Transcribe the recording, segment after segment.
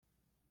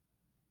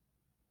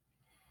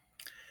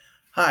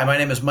Hi, my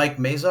name is Mike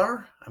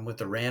Mazar. I'm with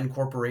the RAND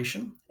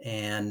Corporation,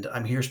 and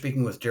I'm here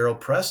speaking with Daryl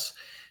Press,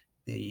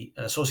 an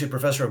associate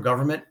professor of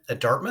government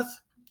at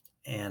Dartmouth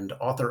and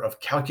author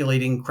of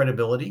Calculating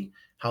Credibility: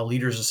 How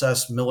Leaders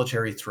Assess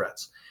Military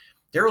Threats.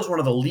 Daryl's one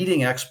of the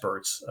leading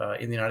experts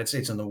in the United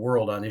States and the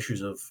world on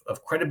issues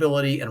of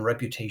credibility and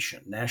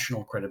reputation,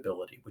 national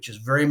credibility, which is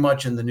very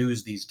much in the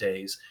news these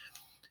days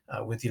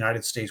with the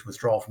United States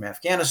withdrawal from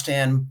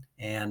Afghanistan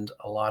and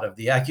a lot of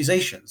the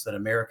accusations that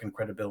American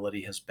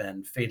credibility has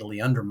been fatally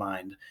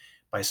undermined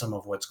by some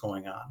of what's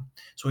going on.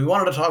 So we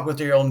wanted to talk with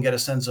Daryl and get a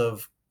sense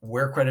of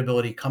where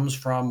credibility comes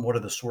from, what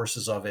are the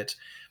sources of it,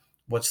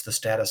 what's the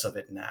status of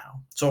it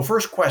now. So,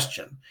 first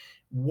question: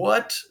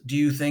 what do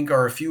you think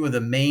are a few of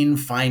the main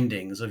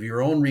findings of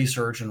your own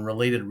research and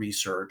related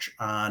research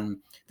on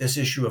this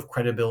issue of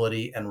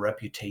credibility and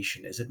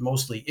reputation? Is it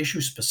mostly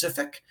issue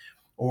specific,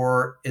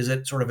 or is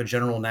it sort of a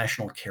general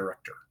national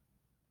character?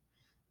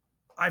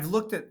 I've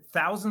looked at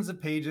thousands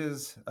of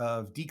pages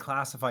of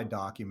declassified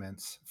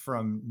documents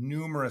from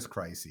numerous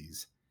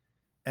crises.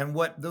 And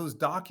what those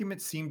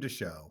documents seem to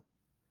show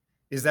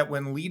is that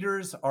when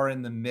leaders are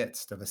in the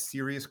midst of a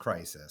serious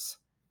crisis,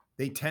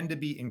 they tend to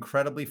be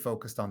incredibly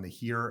focused on the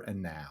here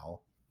and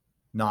now,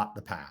 not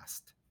the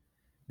past.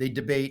 They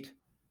debate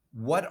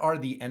what are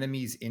the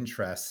enemy's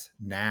interests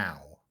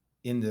now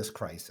in this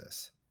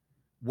crisis?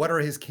 What are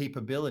his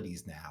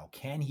capabilities now?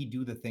 Can he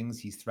do the things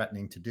he's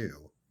threatening to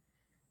do?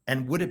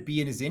 And would it be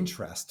in his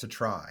interest to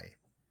try?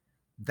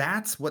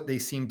 That's what they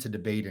seem to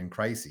debate in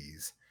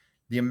crises.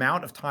 The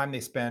amount of time they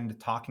spend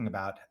talking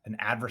about an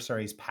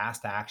adversary's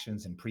past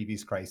actions in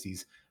previous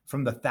crises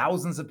from the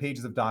thousands of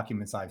pages of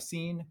documents I've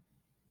seen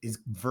is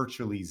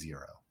virtually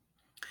zero.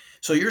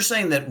 So you're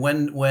saying that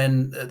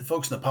when the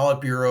folks in the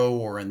Politburo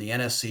or in the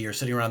NSC are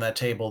sitting around that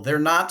table, they're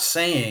not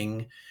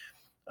saying,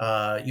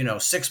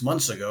 6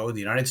 months ago the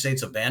United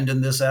States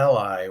abandoned this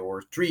ally,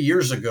 or 3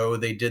 years ago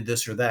they did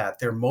this or that.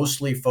 They're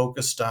mostly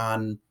focused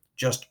on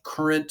just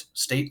current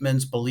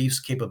statements, beliefs,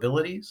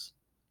 capabilities.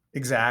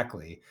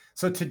 Exactly.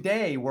 So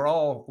today we're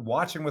all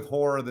watching with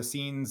horror the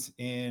scenes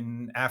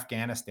in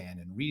Afghanistan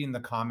and reading the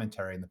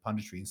commentary and the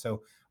punditry. And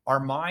so our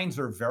minds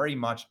are very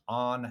much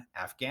on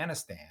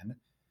Afghanistan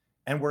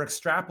and we're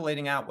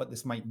extrapolating out what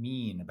this might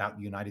mean about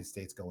the United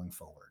States going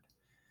forward.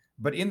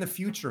 But in the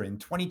future, in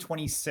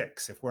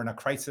 2026, if we're in a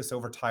crisis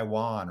over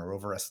Taiwan or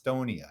over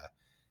Estonia,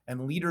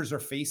 and leaders are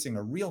facing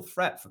a real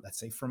threat, let's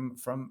say from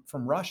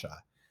Russia,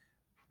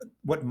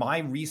 what my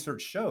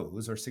research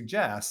shows or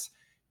suggests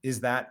is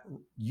that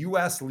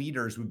US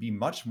leaders would be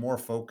much more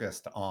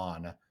focused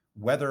on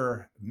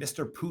whether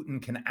Mr.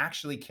 Putin can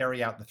actually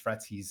carry out the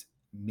threats he's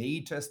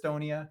made to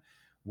Estonia,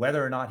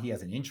 whether or not he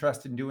has an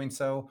interest in doing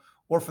so,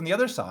 or from the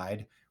other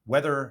side,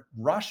 whether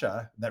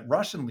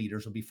Russian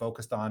leaders will be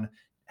focused on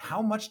how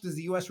much does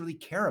the US really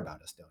care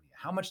about Estonia?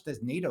 How much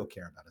does NATO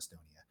care about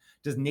Estonia?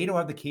 Does NATO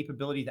have the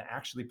capability to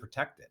actually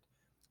protect it?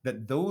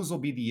 That those will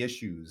be the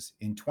issues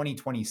in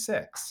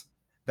 2026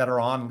 that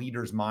are on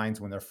leaders' minds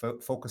when they're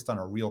focused on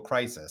a real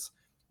crisis,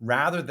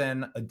 rather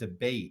than a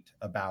debate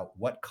about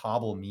what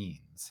Kabul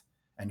means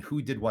and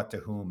who did what to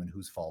whom and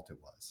whose fault it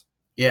was.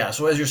 Yeah.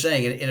 So as you're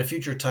saying, in a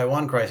future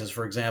Taiwan crisis,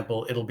 for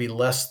example, it'll be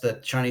less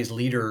that Chinese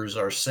leaders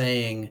are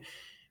saying,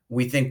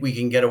 we think we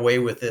can get away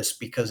with this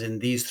because in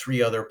these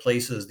three other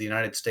places, the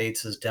United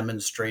States has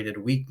demonstrated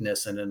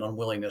weakness and an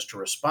unwillingness to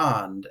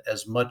respond,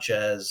 as much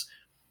as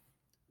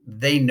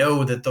they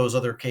know that those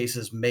other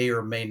cases may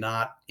or may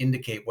not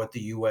indicate what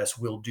the US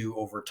will do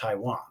over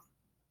Taiwan.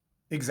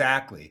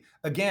 Exactly.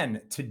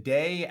 Again,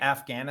 today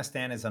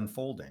Afghanistan is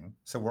unfolding,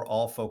 so we're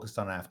all focused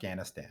on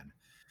Afghanistan.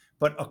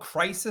 But a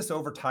crisis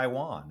over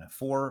Taiwan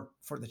for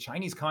the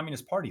Chinese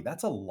Communist Party,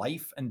 that's a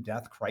life and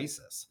death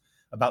crisis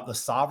about the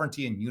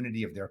sovereignty and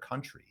unity of their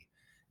country.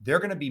 They're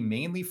going to be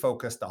mainly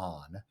focused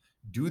on,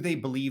 do they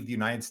believe the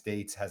United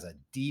States has a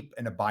deep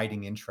and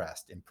abiding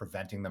interest in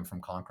preventing them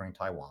from conquering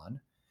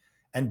Taiwan?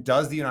 And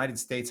does the United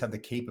States have the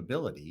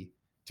capability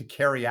to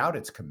carry out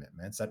its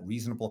commitments at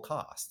reasonable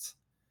costs?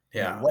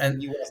 Yeah. What the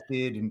And US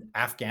did in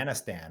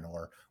Afghanistan,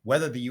 or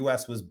whether the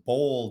US was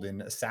bold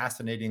in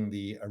assassinating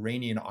the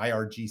Iranian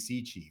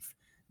IRGC chief.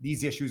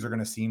 These issues are going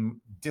to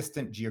seem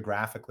distant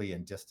geographically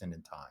and distant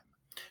in time.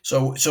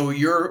 so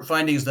your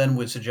findings then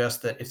would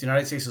suggest that if the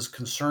United States is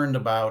concerned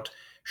about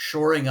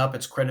shoring up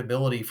its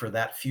credibility for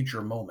that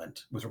future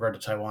moment with regard to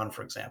Taiwan,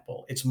 for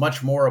example, it's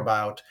much more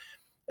about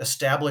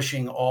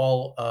establishing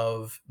all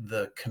of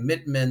the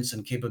commitments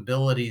and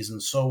capabilities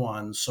and so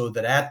on, so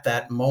that at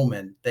that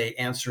moment they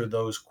answer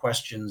those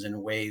questions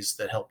in ways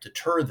that help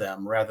deter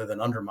them rather than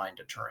undermine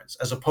deterrence,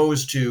 as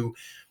opposed to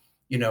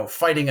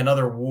fighting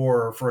another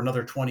war for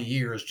another 20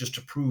 years just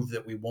to prove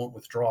that we won't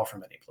withdraw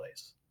from any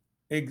place.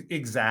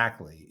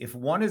 Exactly. If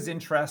one is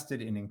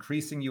interested in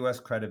increasing US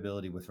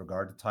credibility with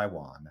regard to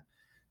Taiwan,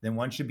 then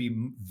one should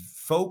be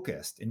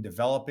focused in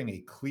developing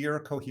a clear,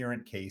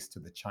 coherent case to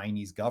the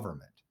Chinese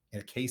government, in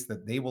a case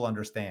that they will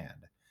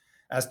understand,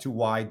 as to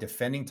why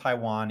defending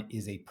Taiwan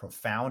is a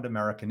profound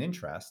American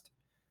interest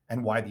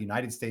and why the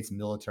United States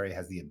military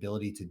has the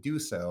ability to do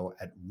so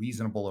at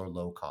reasonable or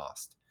low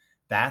cost.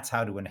 That's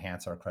how to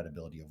enhance our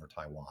credibility over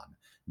Taiwan,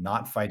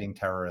 not fighting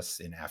terrorists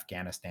in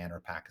Afghanistan or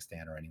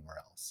Pakistan or anywhere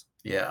else.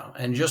 Yeah.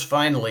 And just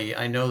finally,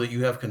 I know that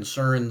you have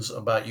concerns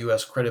about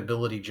US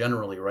credibility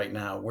generally right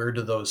now. Where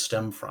do those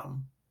stem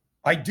from?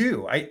 I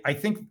do. I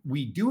think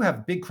we do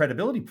have big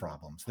credibility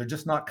problems. They're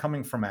just not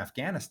coming from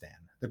Afghanistan.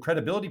 The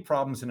credibility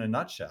problems in a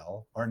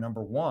nutshell are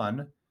number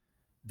one,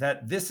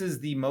 that this is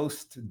the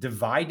most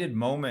divided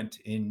moment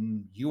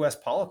in US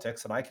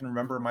politics that I can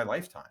remember in my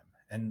lifetime.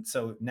 And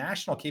so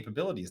national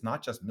capability is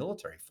not just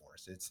military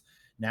force, it's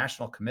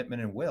national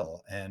commitment and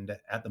will. And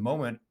at the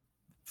moment,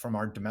 from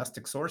our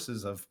domestic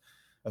sources of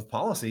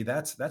policy,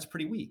 that's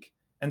pretty weak.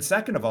 And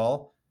second of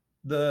all,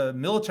 the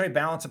military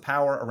balance of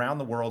power around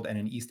the world and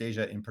in East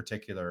Asia in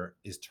particular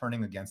is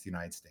turning against the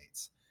United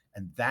States.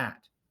 And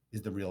that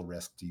is the real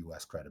risk to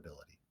US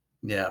credibility.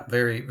 Yeah,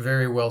 very,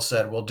 very well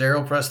said. Well,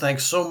 Daryl Press,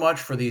 thanks so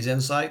much for these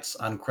insights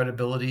on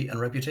credibility and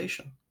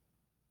reputation.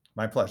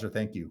 My pleasure.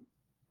 Thank you.